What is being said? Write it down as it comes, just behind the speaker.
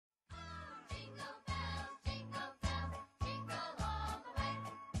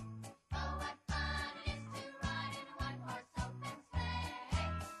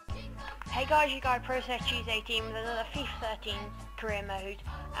Hey guys, you got Process Cheese 18 with another FIFA 13 career mode,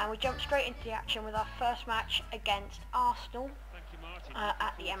 and we jump straight into the action with our first match against Arsenal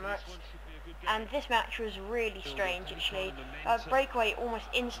at the Emirates. And this match was really strange actually. Breakaway almost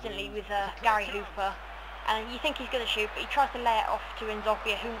instantly with Gary Hooper, and you think he's going to shoot, but he tries to lay it off to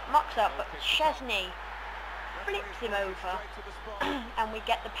Nzobia, who mucks up, but Szczesny flips him over and we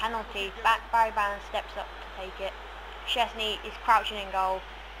get the penalty. Barry Bannon steps up to take it. Szczesny is crouching in goal.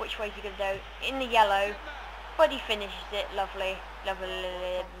 Which way is he going to go? In the yellow, but he finishes it. Lovely.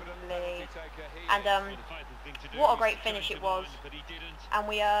 And what a great finish it was. And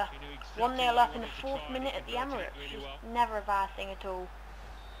we are 1-0 up in the 4th minute at the Emirates, which is never a bad thing at all.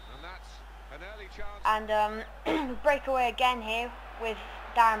 And we break away again here with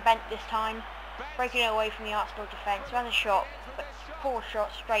Darren Bent this time, breaking away from the Arsenal defence. Runs a shot, but poor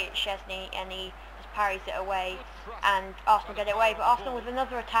shot straight at Szczesny, and he parries it away, and Arsenal get it away. But Arsenal with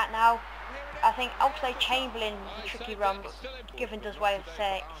another attack now. I think Oxlade Chamberlain, a tricky run, but Given does well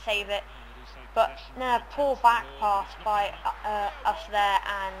to save it. But no, poor back pass by us there,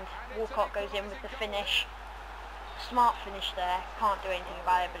 and Walcott goes in with the finish. Smart finish there, can't do anything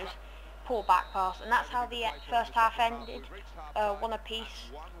about it, but it's poor back pass, and that's how the first half ended. 1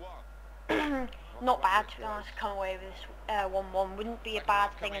 apiece. Not bad, to be honest. Come away with this 1-1 wouldn't be a bad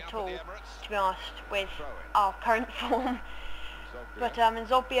thing at all, to be honest, with our current form. But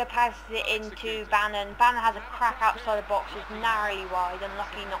Nzobia passes it into Bannon. Bannon has a crack outside the box, is narrowly wide,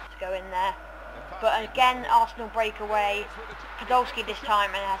 unlucky not to go in there. But again, Arsenal break away. Podolski this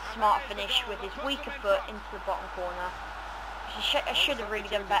time, and has a smart finish with his weaker foot into the bottom corner. I should have really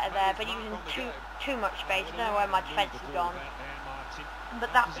done better there, but he was in too much space. I don't know where my defence has gone.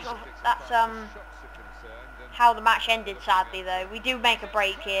 But that's how the match ended, sadly though. We do make a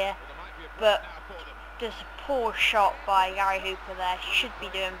break here, but there's a poor shot by Gary Hooper there. He should be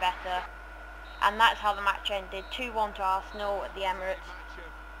doing better. And that's how the match ended. 2-1 to Arsenal at the Emirates.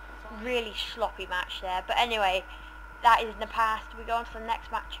 Really sloppy match there. But anyway, that is in the past. We go on to the next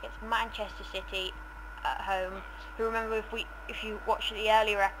match against Manchester City at home. Who, remember, if you watched the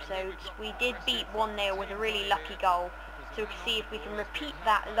earlier episodes, we did beat 1-0 with a really lucky goal. So we can see if we can repeat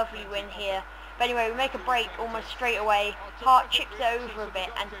that lovely win here. But anyway, we make a break almost straight away. Hart chips it over a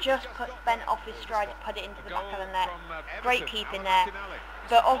bit and just puts Bent off his stride to put it into the back of the net. Great keeping there.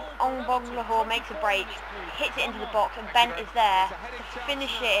 But Ongbonglahor makes a break, hits it into the box, and Bent is there to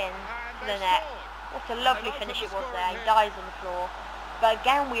finish it in to the net. What a lovely finish it was there. He dies on the floor. But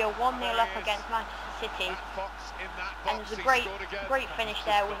again, we are 1-0 up against Manchester City. And there's a great finish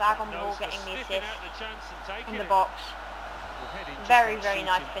there with Ongbonglahor getting the assist in the box. Very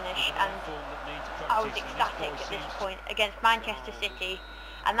nice finish, and I was ecstatic at this point against Manchester City.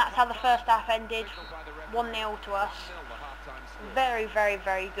 And that's how the first half ended. 1-0 to us. Very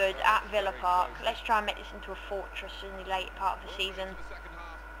good at Villa Park. Let's try and make this into a fortress in the late part of the season.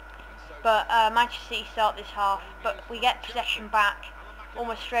 But Manchester City start this half, but we get possession back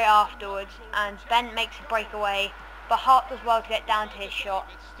almost straight afterwards, and Ben makes a breakaway, but Hart does well to get down to his shot,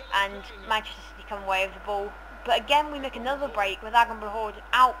 and Manchester City come away with the ball. But again, we make another break with Ongbonglahor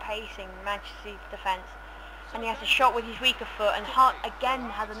outpacing Manchester City's defence, and he has a shot with his weaker foot, and Hart again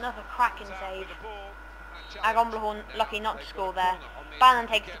has another cracking save. Ongbonglahor lucky not to score there. Bannon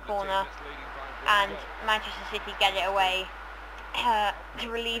takes the corner, and Manchester City get it away to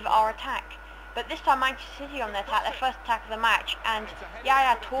relieve our attack. But this time Manchester City on their attack, their first attack of the match, and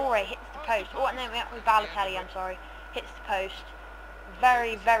Yaya Toure hits the post. Oh no, with Balotelli, I'm sorry, hits the post.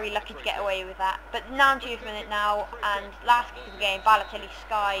 Very lucky to get away with that. But 90th minute now, and last kick of the game, Balotelli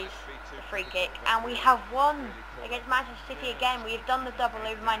skies the free kick, and we have won against Manchester City again. We have done the double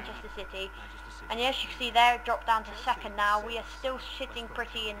over Manchester City, and as you can see there, dropped down to second now. We are still sitting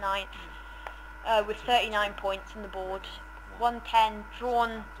pretty in 9th with 39 points on the board. 110,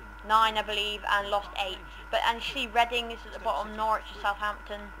 drawn 9 I believe, and lost 8. And you see Reading is at the bottom, Norwich and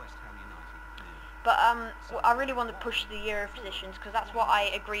Southampton. But I really want to push the Euro positions, because that's what I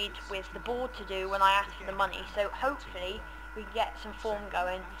agreed with the board to do when I asked for the money. So hopefully we can get some form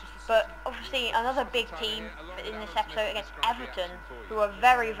going. But obviously another big team in this episode against Everton, who are a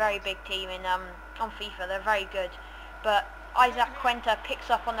very big team in on FIFA. They're very good. But Isaac Quenta picks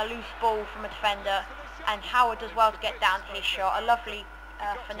up on a loose ball from a defender, and Howard does well to get down to his shot. A lovely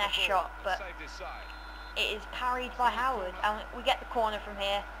finesse shot, but it is parried by Howard, and we get the corner from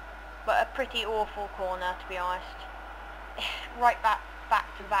here. But a pretty awful corner, to be honest. Right back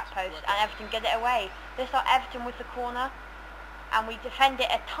to the back post, and Everton get it away. This is Everton with the corner, and we defend it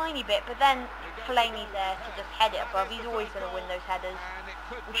a tiny bit, but then Fellaini's there to just head it above. He's always going to win those headers.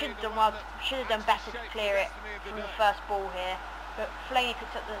 We should have done better to clear it from the first ball here. But Fellaini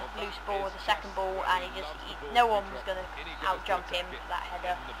picked up the loose ball, the second ball, and no one was going to out-jump him for that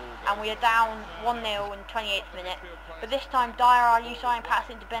header. And we are down 1-0 in the 28th minute. But this time Dyer, our youth signing, passed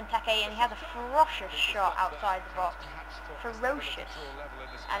into Benteke, and he has a ferocious shot outside the box. Ferocious.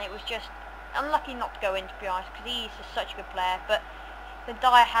 And it was just unlucky not to go in, to be honest, because he's just such a good player. But the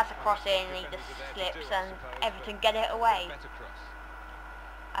Dyer has a cross in, and he just slips, and Everton get it away.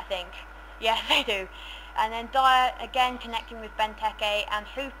 I think. Yeah, they do. And then Dyer again connecting with Benteke, and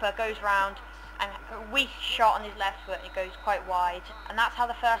Hooper goes round and a weak shot on his left foot, and it goes quite wide. And that's how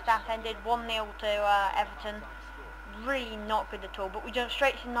the first half ended, 1-0 to Everton. Really not good at all, but we jumped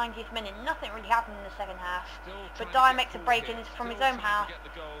straight to the 90th minute. Nothing really happened in the second half. But Dyer makes a break in from his own half,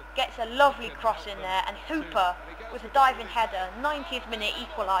 gets a lovely cross in there, and Hooper, with a diving header, 90th minute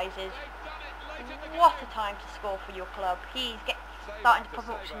equalises. What a time to score for your club. He's starting to pop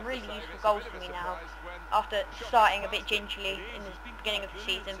up some really useful goals for me now, after starting a bit gingerly in the beginning of the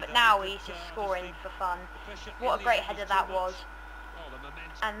season, but now he's just scoring for fun. What a great header that was.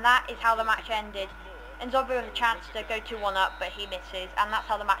 And that is how the match ended. Nzonzi with a chance to go 2-1 up, but he misses, and that's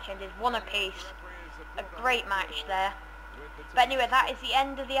how the match ended, 1 apiece. A great match there. But anyway, that is the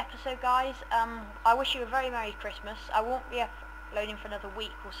end of the episode, guys. I wish you a very Merry Christmas. I won't be uploading for another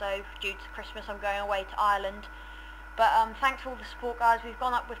week or so due to Christmas. I'm going away to Ireland. But thanks for all the support, guys. We've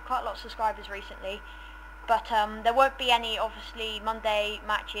gone up with quite a lot of subscribers recently. But there won't be any, obviously, Monday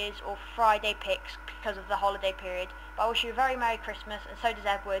matches or Friday picks because of the holiday period. But I wish you a very Merry Christmas, and so does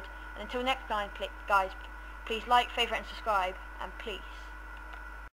Edward. And until next time, guys, please like, favourite and subscribe, and peace.